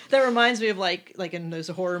creepy. That reminds me of like in those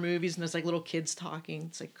horror movies and there's like little kids talking.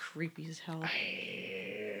 It's like creepy as hell.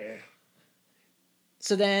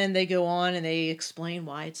 So then they go on and they explain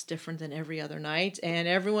why it's different than every other night. And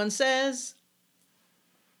everyone says,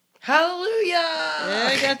 Hallelujah! Yeah,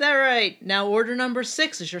 I got that right. Now order number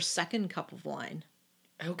 6 is your second cup of wine.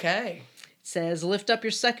 Okay. It says, lift up your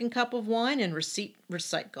second cup of wine and recite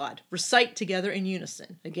God. Recite together in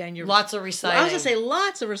unison. Again, you're... Lots of reciting. I was going to say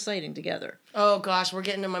lots of reciting together. Oh gosh, we're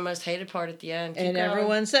getting to my most hated part at the end. Keep and going.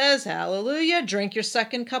 Everyone says, hallelujah, drink your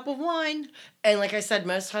second cup of wine. And like I said,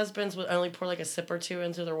 most husbands would only pour like a sip or two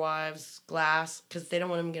into their wives' glass because they don't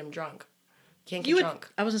want them to get them drunk. Can't get drunk.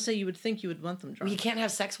 I was going to say, you would think you would want them drunk. You can't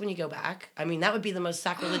have sex when you go back. I mean, that would be the most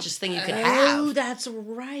sacrilegious thing you could Oh, have. that's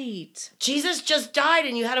right. Jesus just died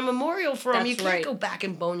and you had a memorial for him. That's You can't right. go back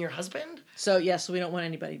and bone your husband. So, yes, we don't want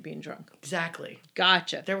anybody being drunk. Exactly.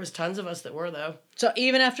 Gotcha. There was tons of us that were, though. So,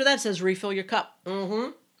 even after that, it says refill your cup.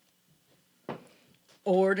 Mm-hmm.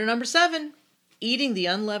 Order number 7, eating the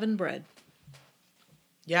unleavened bread.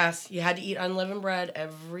 Yes, you had to eat unleavened bread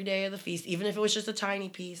every day of the feast, even if it was just a tiny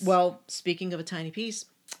piece. Well, speaking of a tiny piece,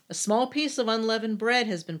 a small piece of unleavened bread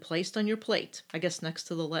has been placed on your plate. I guess next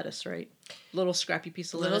to the lettuce, right? Little scrappy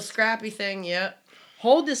piece of Little lettuce. scrappy thing, yep.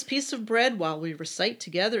 Hold this piece of bread while we recite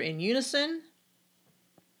together in unison.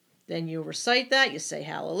 Then you recite that, you say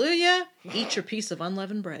hallelujah, eat your piece of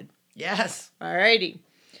unleavened bread. Yes. Alrighty.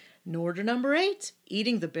 And order number 8,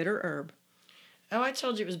 eating the bitter herb. Oh, I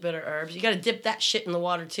told you it was bitter herbs. You got to dip that shit in the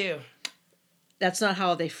water, too. That's not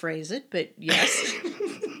how they phrase it, but yes.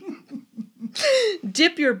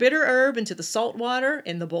 Dip your bitter herb into the salt water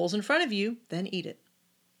in the bowls in front of you, then eat it.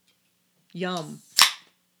 Yum.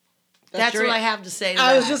 That's what I have to say to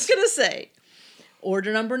I was that. just going to say.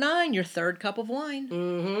 Order number 9, your third cup of wine.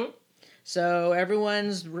 Mm-hmm. So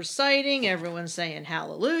everyone's reciting, everyone's saying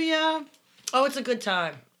hallelujah. Oh, it's a good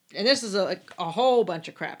time. And this is a whole bunch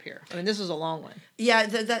of crap here. I mean, this is a long one.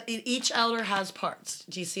 Yeah, each elder has parts.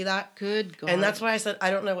 Do you see that? Good God. And that's why I said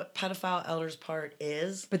I don't know what pedophile elder's part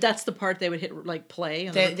is. But that's the part they would hit, like, play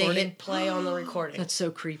on the recording? They hit play on the recording. That's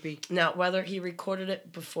so creepy. Now, whether he recorded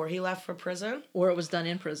it before he left for prison, Or it was done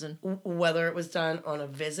in prison. whether it was done on a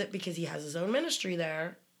visit because he has his own ministry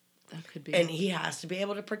there, That could be. and he has to be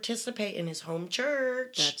able to participate in his home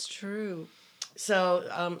church. That's true.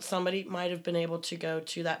 So somebody might have been able to go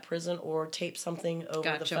to that prison or tape something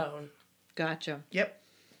over the phone. Gotcha. Yep.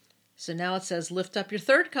 So now it says, lift up your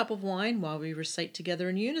third cup of wine while we recite together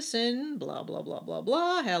in unison. Blah, blah, blah, blah,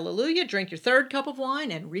 blah. Hallelujah. Drink your third cup of wine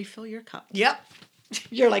and refill your cup. Yep.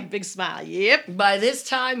 You're like, big smile. Yep. By this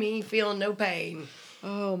time, he ain't feeling no pain.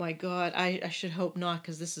 Oh, my God. I should hope not,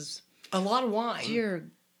 because this is... A lot of wine. Dear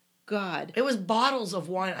God. It was bottles of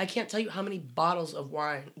wine. I can't tell you how many bottles of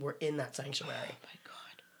wine were in that sanctuary. Oh, my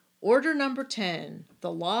God. Order number 10,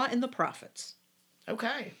 the law and the prophets.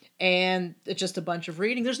 Okay. And it's just a bunch of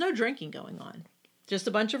reading. There's no drinking going on. Just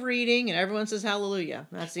a bunch of reading, and everyone says hallelujah.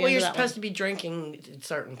 That's the end of that Well, you're supposed one. to be drinking at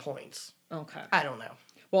certain points. Okay. I don't know.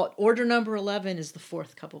 Well, order number 11 is the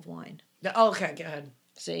fourth cup of wine. Okay, go ahead.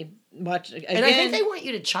 See, much again. And I think they want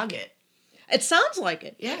you to chug it. It sounds like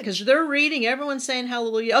it. Yeah. Because they're reading, everyone's saying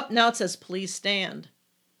hallelujah. Up now it says, please stand.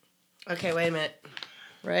 Okay, wait a minute.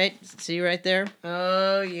 Right? See right there?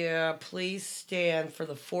 Oh, yeah. Please stand for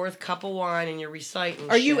the fourth cup of wine and you're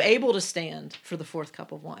reciting Are you shit. able to stand for the fourth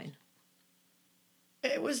cup of wine?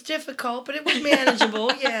 It was difficult, but it was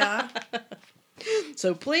manageable, yeah.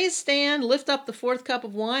 So please stand, lift up the fourth cup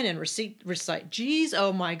of wine, and recite. Jeez,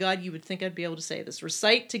 oh my God, you would think I'd be able to say this.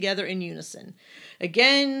 Recite together in unison.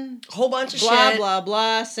 Again, Whole bunch of blah, shit. blah,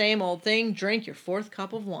 blah, same old thing. Drink your fourth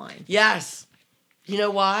cup of wine. Yes. You know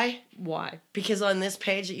why? Why? Because on this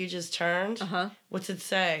page that you just turned, Uh-huh. what's it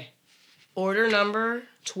say? Order number,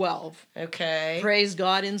 12. okay. Praise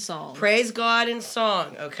God in song. Praise God in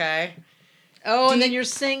song, okay. Oh, and Do then you- you're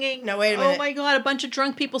singing. No, wait a minute. Oh my God, a bunch of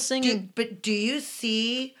drunk people singing. But do you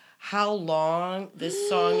see how long this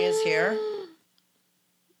song is here?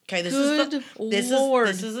 Okay, Good Lord.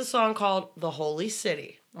 This is a song called "The Holy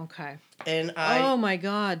City," Okay. and Oh my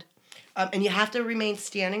God. and you have to remain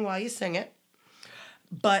standing while you sing it.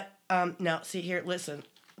 But now, see here, listen.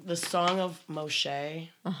 The Song of Moshe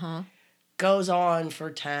goes on for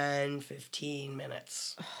 10, 15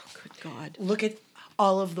 minutes. Oh, good God. Look at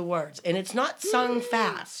all of the words, and it's not sung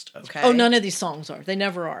fast. Okay. Oh, none of these songs are. They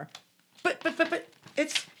never are. But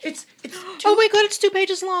it's Oh my God, it's 2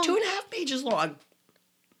 pages long. 2.5 pages long.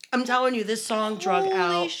 I'm telling you, this song drug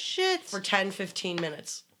out Holy shit. for 10, 15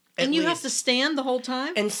 minutes. And you have to stand the whole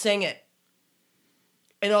time? and sing it.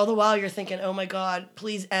 And all the while you're thinking, oh my God,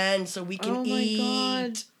 please end so we can eat.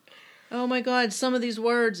 God. Oh my God, some of these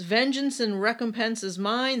words. Vengeance and recompense is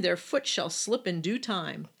mine. Their foot shall slip in due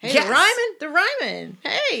time. Hey, Yes. they're rhyming. They're rhyming.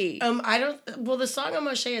 Hey. The Song of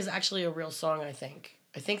Moshe is actually a real song, I think.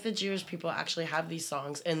 I think the Jewish people actually have these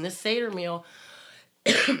songs. And this Seder meal,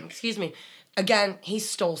 excuse me, again, he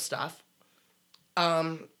stole stuff.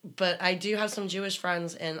 But I do have some Jewish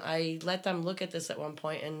friends, and I let them look at this at one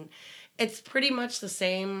point, and it's pretty much the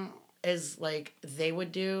same as like they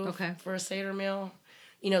would do for a Seder meal.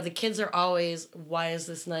 You know, the kids are always, why is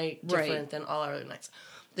this night different than all our other nights?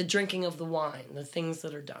 The drinking of the wine, the things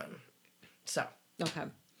that are done. So. Okay.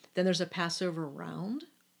 Then there's a Passover round.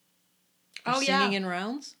 Oh, Singing in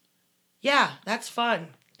rounds. Yeah, that's fun.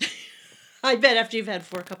 I bet after you've had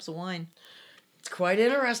 4 cups of wine. It's quite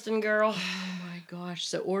interesting, girl. Oh my gosh.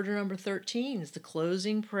 So order number 13 is the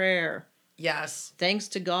closing prayer. Yes. Thanks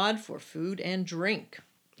to God for food and drink.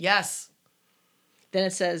 Yes. Then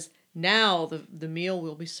it says, now the meal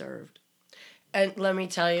will be served. And let me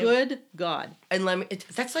tell you. Good God. And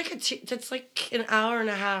that's like an hour and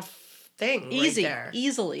a half thing. Easy. Right there.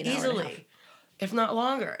 Easily. Easily. If not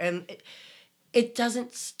longer. And it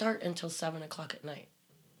doesn't start until 7 o'clock at night.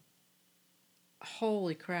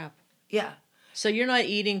 Holy crap. Yeah. So you're not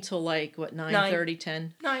eating till like, what, 9:30,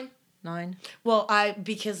 10? 9? Well,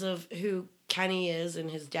 because of who Kenny is and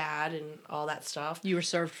his dad and all that stuff. You were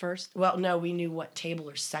served first? Well, no, we knew what table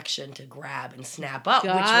or section to grab and snap up.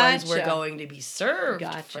 Gotcha. Which ones were going to be served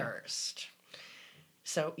first.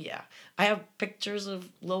 So, yeah. I have pictures of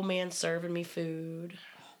little man serving me food.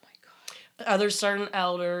 Oh, my God. Other certain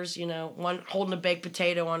elders, you know, one holding a baked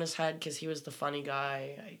potato on his head because he was the funny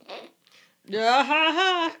guy.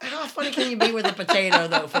 How funny can you be with a potato,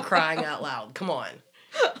 though, for crying out loud? Come on.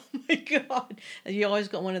 Oh, my God. You always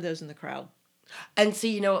got one of those in the crowd. And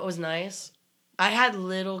see, you know what was nice? I had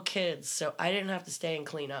little kids, so I didn't have to stay and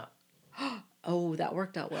clean up. Oh, that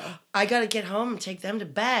worked out well. I got to get home and take them to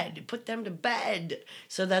bed, put them to bed.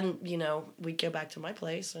 So then, you know, we'd go back to my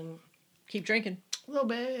place and... Keep drinking. A little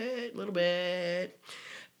bit.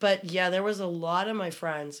 But yeah, there was a lot of my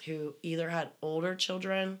friends who either had older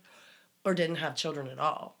children or didn't have children at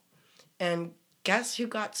all. And guess who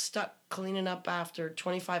got stuck cleaning up after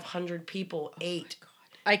 2,500 people ate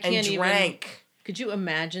I can't and drank? Could you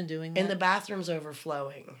imagine doing that? And the bathroom's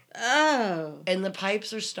overflowing. Oh. And the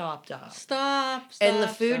pipes are stopped up. Stop. And the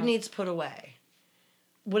food needs put away.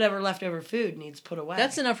 Whatever leftover food needs put away.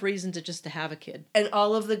 That's enough reason to have a kid. And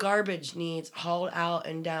all of the garbage needs hauled out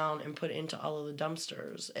and down and put into all of the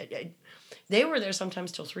dumpsters. They were there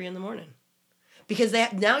sometimes till 3 a.m. Because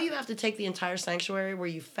now you have to take the entire sanctuary where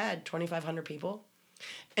you fed 2,500 people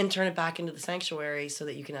and turn it back into the sanctuary so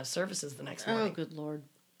that you can have services the next morning. Oh, good Lord.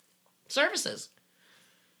 Services.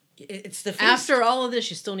 It's the feast. After all of this,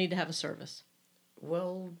 you still need to have a service.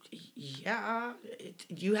 Well, yeah.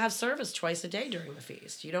 You have service twice a day during the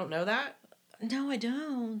feast. You don't know that? No, I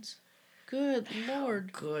don't. Good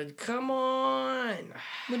Lord. Good. Come on.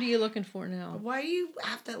 What are you looking for now? Why do you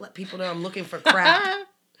have to let people know I'm looking for crap?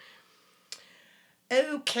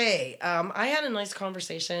 Okay. I had a nice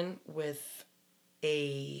conversation with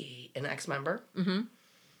an ex-member.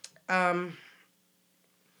 Mm-hmm.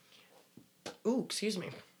 Ooh, excuse me.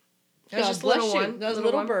 That was just a little one. That was a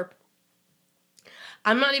little burp.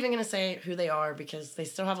 I'm not even going to say who they are because they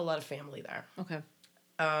still have a lot of family there. Okay.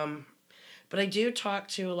 But I do talk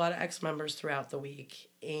to a lot of ex-members throughout the week.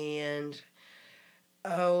 And,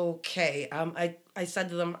 okay. I said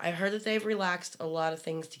to them, I heard that they've relaxed a lot of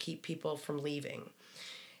things to keep people from leaving.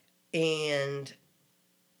 And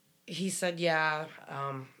he said, yeah,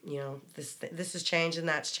 you know, this has changed and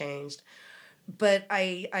that's changed. But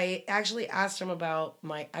I actually asked him about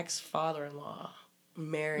my ex-father-in-law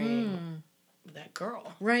marrying that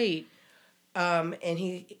girl. Right. And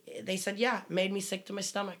they said, yeah, made me sick to my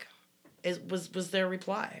stomach. Was their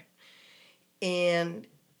reply. And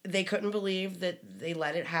they couldn't believe that they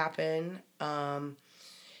let it happen. And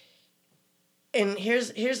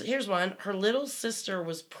here's one. Her little sister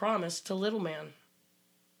was promised to little man.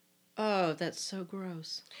 Oh, that's so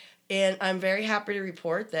gross. And I'm very happy to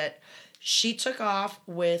report that she took off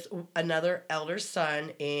with another elder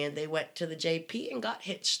son and they went to the JP and got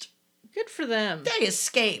hitched. Good for them. They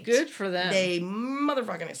escaped. Good for them. They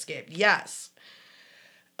motherfucking escaped. Yes.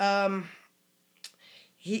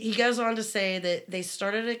 He goes on to say that they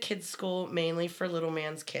started a kids' school mainly for little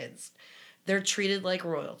man's kids. They're treated like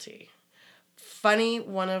royalty. Funny,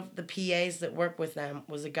 one of the PAs that worked with them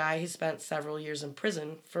was a guy who spent several years in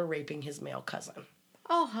prison for raping his male cousin.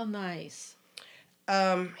 Oh, how nice.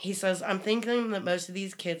 He says, I'm thinking that most of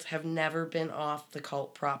these kids have never been off the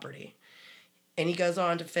cult property. And he goes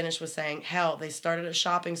on to finish with saying, hell, they started a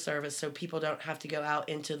shopping service so people don't have to go out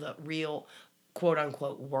into the real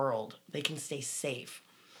quote-unquote world. They can stay safe.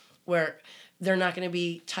 Where they're not going to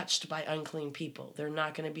be touched by unclean people. They're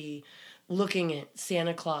not going to be looking at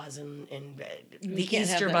Santa Claus and the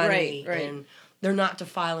Easter Bunny. Right. And they're not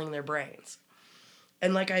defiling their brains.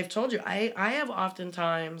 And like I've told you, I have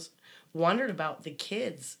oftentimes wondered about the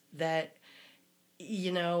kids that,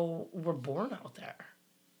 were born out there.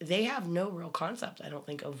 They have no real concept, I don't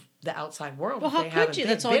think, of the outside world. Well, how could you?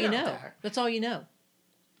 That's all you know. That's all you know.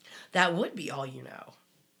 That would be all you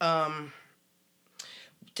know.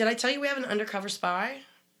 Did I tell you we have an undercover spy?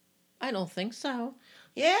 I don't think so.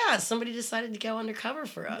 Yeah, somebody decided to go undercover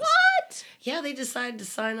for us. What? Yeah, they decided to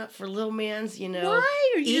sign up for Lil Man's,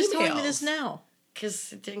 Why are you just telling me emails. this now?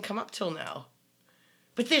 Because it didn't come up till now.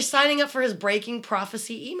 But they're signing up for his breaking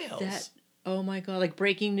prophecy emails. Oh my God, like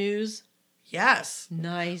breaking news? Yes.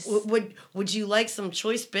 Nice. Would you like some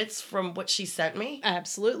choice bits from what she sent me?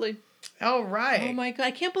 Absolutely. All right. Oh my God,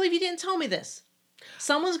 I can't believe you didn't tell me this.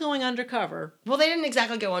 Someone's going undercover. Well, they didn't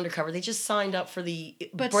exactly go undercover. They just signed up for the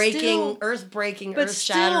earth-breaking, but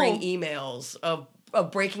earth-shattering still- emails of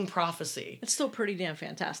breaking prophecy. It's still pretty damn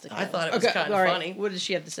fantastic. I though. thought it was kind of all right. funny. What does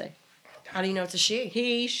she have to say? How do you know it's a she?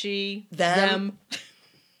 He, she, Them.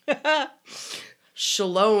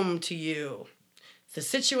 Shalom to you. The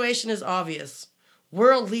situation is obvious.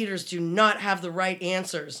 World leaders do not have the right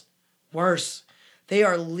answers. Worse, they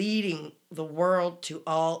are leading the world to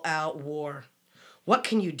all-out war. What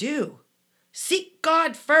can you do? Seek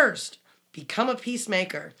God first. Become a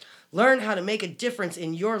peacemaker. Learn how to make a difference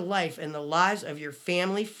in your life and the lives of your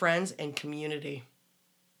family, friends, and community.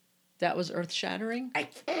 That was earth-shattering?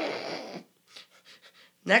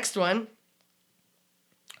 Next one.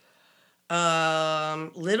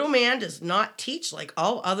 Little man does not teach like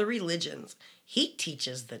all other religions. He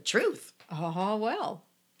teaches the truth. Oh, well.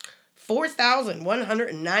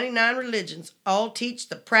 4,199 religions all teach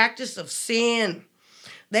the practice of sin.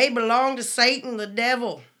 They belong to Satan, the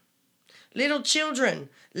devil. Little children,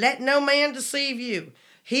 let no man deceive you.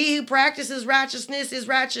 He who practices righteousness is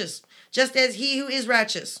righteous, just as he who is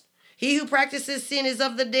righteous. He who practices sin is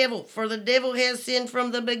of the devil, for the devil has sinned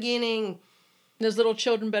from the beginning. Those little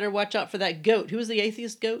children better watch out for that goat. Who was the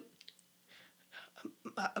atheist goat?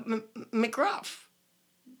 McGruff.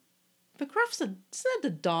 McGruff's isn't that the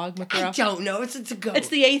dog, McGruff? I don't know. It's a goat. It's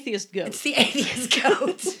the atheist goat. It's the atheist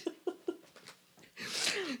goat.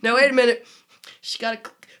 No, wait a minute. She got a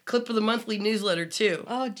clip of the monthly newsletter, too.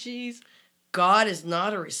 Oh, jeez. God is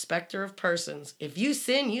not a respecter of persons. If you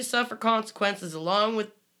sin, you suffer consequences along with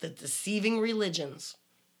the deceiving religions.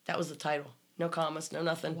 That was the title. No commas, no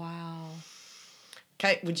nothing. Wow.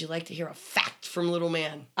 Okay, would you like to hear a fact from Little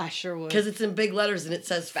Man? I sure would. Because it's in big letters and it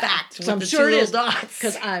says fact with I'm the sure two it little is. dots.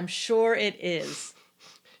 Because I'm sure it is.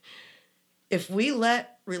 If we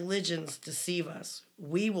let religions deceive us,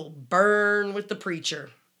 we will burn with the preacher.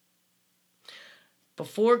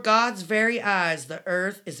 Before God's very eyes, the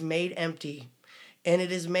earth is made empty, and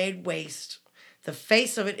it is made waste. The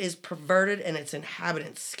face of it is perverted, and its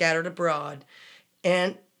inhabitants scattered abroad.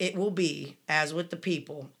 And it will be, as with the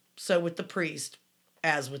people, so with the priest,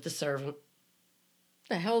 as with the servant.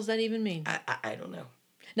 The hell does that even mean? I don't know.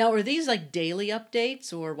 Now, are these like daily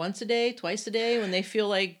updates or once a day, twice a day when they feel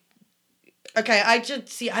like... Okay, I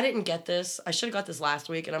didn't get this. I should have got this last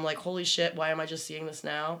week, and I'm like, holy shit, why am I just seeing this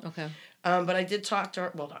now? Okay. But I did talk to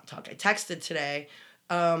her. Well, not talk. I texted today.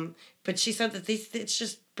 But she said that it's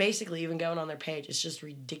just basically even going on their page. It's just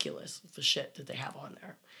ridiculous, the shit that they have on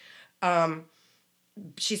there.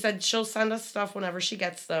 She said she'll send us stuff whenever she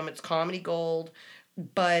gets them. It's comedy gold.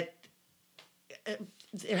 But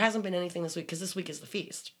there hasn't been anything this week because this week is the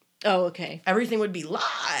feast. Oh, okay. Everything would be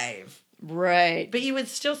live. Right. But you would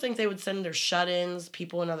still think they would send their shut-ins,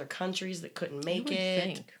 people in other countries that couldn't make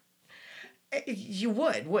it. You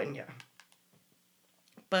would, wouldn't you?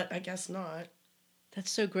 But I guess not.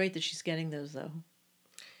 That's so great that she's getting those, though.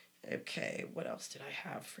 Okay, what else did I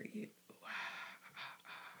have for you?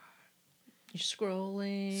 You're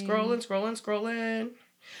scrolling. Scrolling.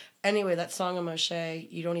 Anyway, that song of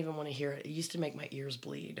Moshe, you don't even want to hear it. It used to make my ears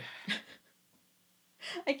bleed.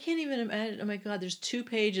 I can't even imagine. Oh my God, there's 2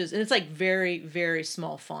 pages, and it's like very, very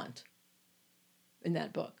small font in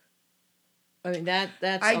that book. I mean, that's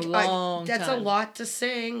a long That's time. a lot to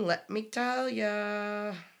sing, let me tell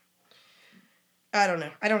ya. I don't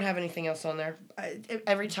know. I don't have anything else on there.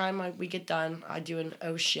 Every time we get done, I do an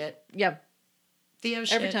oh shit. Yeah. The oh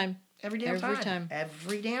shit. Every time. Every damn time.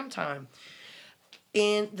 Every damn time.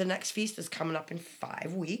 And the next feast is coming up in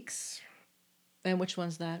 5 weeks. And which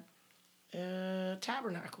one's that?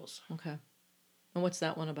 Tabernacles. Okay. And what's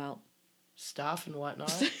that one about? Stuff and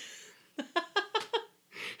whatnot.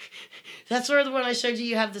 That's where the one I showed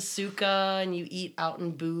you have the sukkah and you eat out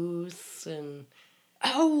in booths and...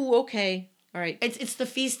 Oh, okay. All right. It's the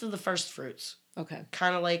feast of the first fruits. Okay.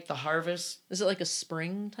 Kind of like the harvest. Is it like a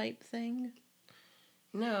spring type thing?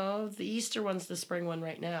 No, the Easter one's the spring one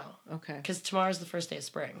right now. Okay. Because tomorrow's the first day of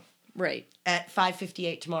spring. Right. At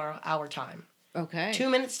 5:58 tomorrow, our time. Okay. 2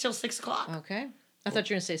 minutes till 6 o'clock. Okay. I thought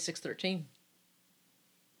you were going to say 6:13.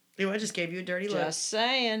 I just gave you a dirty look. Just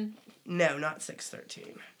saying. No, not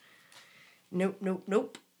 6:13.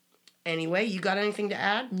 Nope. Anyway, you got anything to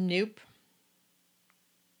add? Nope.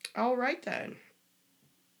 All right, then.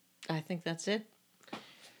 I think that's it.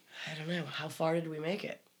 I don't know. How far did we make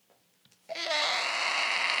it?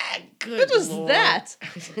 Good What was Lord. that?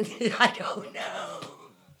 I don't know.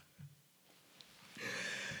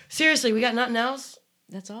 Seriously, we got nothing else?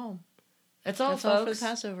 That's all. That's all, That's folks. all for the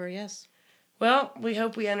Passover, yes. Well, we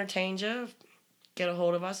hope we entertained you. Get a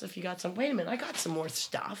hold of us if you got some... Wait a minute. I got some more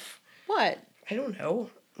stuff. What? I don't know.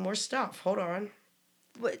 More stuff. Hold on.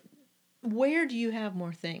 What? Where do you have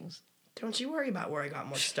more things? Don't you worry about where I got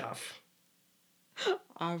more stuff.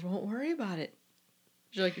 I won't worry about it.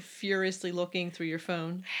 You're like furiously looking through your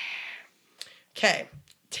phone. Okay.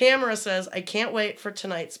 Tamara says, I can't wait for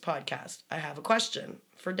tonight's podcast. I have a question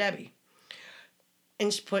for Debbie.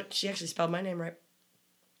 And she actually spelled my name right.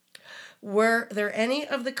 Were there any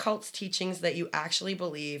of the cult's teachings that you actually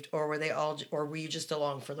believed, or were you just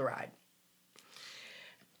along for the ride?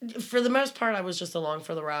 For the most part, I was just along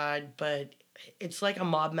for the ride, but it's like a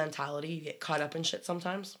mob mentality. You get caught up in shit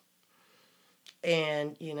sometimes.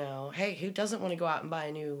 And, hey, who doesn't want to go out and buy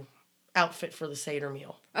a new outfit for the Seder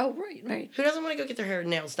meal? Oh, right. Who doesn't want to go get their hair and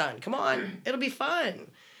nails done? Come on. It'll be fun.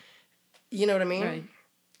 You know what I mean? Right.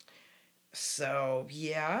 So,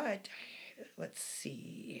 yeah. Let's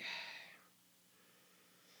see.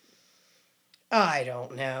 I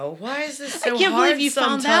don't know. Why is this so hard I can't believe you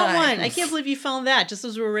sometimes? found that one. I can't believe you found that just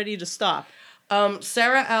as we were ready to stop.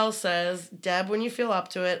 Sarah L. says, Deb, when you feel up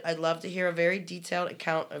to it, I'd love to hear a very detailed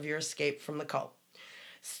account of your escape from the cult.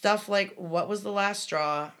 Stuff like, what was the last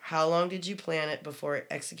straw? How long did you plan it before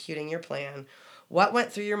executing your plan? What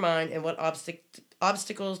went through your mind, and what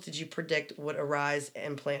obstacles did you predict would arise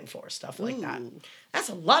and plan for? Stuff like that. That's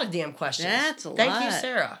a lot of damn questions. That's a lot. Thank you,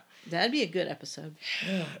 Sarah. That'd be a good episode.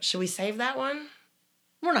 Should we save that one?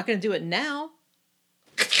 We're not going to do it now.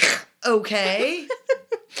 Okay.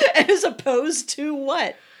 As opposed to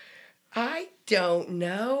what? I don't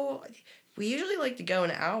know. We usually like to go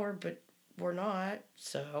an hour, but we're not,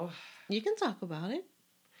 so. You can talk about it.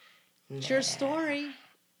 It's your story.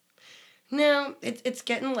 No, it's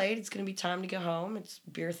getting late. It's going to be time to go home. It's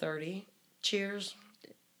beer 30. Cheers.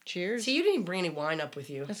 Cheers. See, you didn't even bring any wine up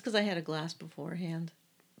with you. That's because I had a glass beforehand.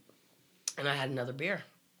 And I had another beer.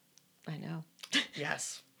 I know.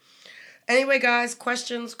 Yes. Anyway, guys,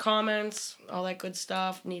 questions, comments, all that good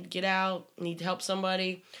stuff. Need to get out, need to help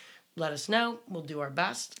somebody. Let us know. We'll do our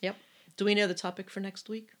best. Yep. Do we know the topic for next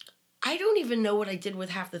week? I don't even know what I did with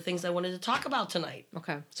half the things I wanted to talk about tonight.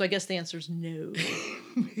 Okay. So I guess the answer is no.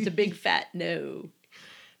 It's a big fat no.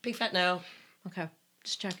 Big fat no. Okay.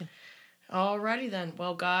 Just checking. Alrighty then.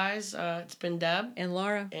 Well, guys, it's been Deb. And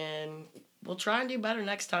Laura. And we'll try and do better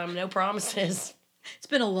next time. No promises. It's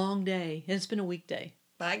been a long day. And it's been a weekday.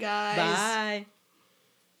 Bye, guys. Bye.